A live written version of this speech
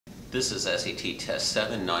This is SAT Test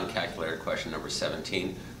 7, non-calculator question number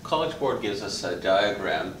 17. College Board gives us a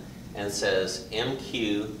diagram and says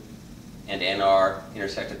MQ and NR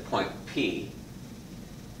intersect at point P.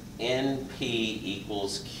 NP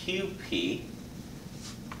equals QP.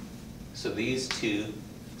 So these two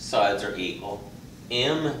sides are equal.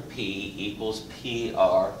 MP equals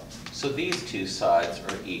PR. So these two sides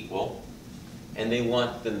are equal. And they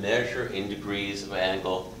want the measure in degrees of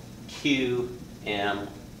angle QMR.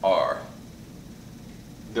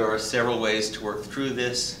 There are several ways to work through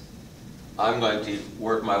this. I'm going to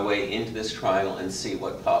work my way into this triangle and see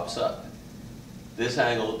what pops up. This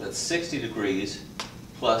angle that's 60 degrees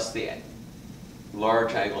plus the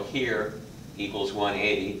large angle here equals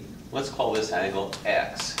 180. Let's call this angle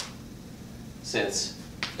X. Since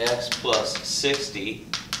X plus 60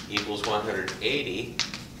 equals 180,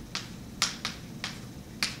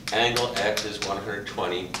 angle X is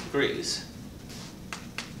 120 degrees.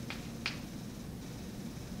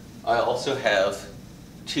 I also have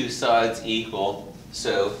two sides equal,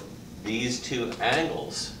 so these two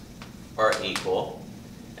angles are equal,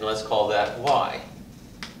 and let's call that Y.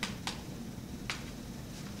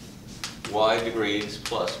 Y degrees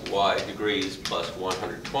plus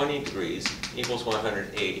 120 degrees equals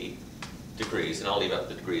 180 degrees, and I'll leave out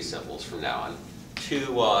the degree symbols from now on.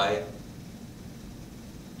 2Y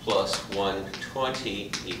plus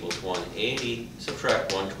 120 equals 180.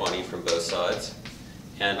 Subtract 120 from both sides,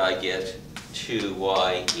 and I get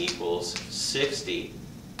 2y equals 60.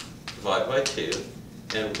 Divide by 2,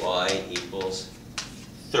 and y equals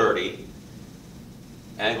 30.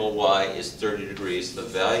 Angle y is 30 degrees. The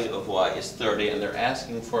value of y is 30, and they're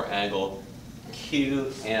asking for angle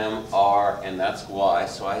QMR, and that's y,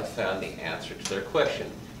 so I have found the answer to their question.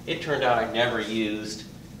 It turned out I never used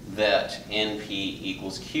that NP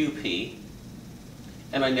equals QP,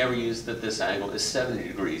 and I never used that this angle is 70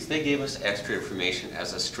 degrees. They gave us extra information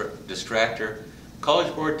as a distractor.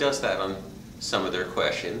 College Board does that on some of their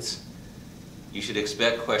questions. You should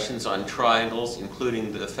expect questions on triangles,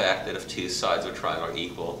 including the fact that if two sides of a triangle are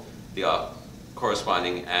equal, the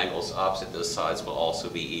corresponding angles opposite those sides will also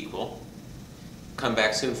be equal. Come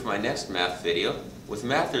back soon for my next math video. With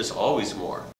math, there's always more.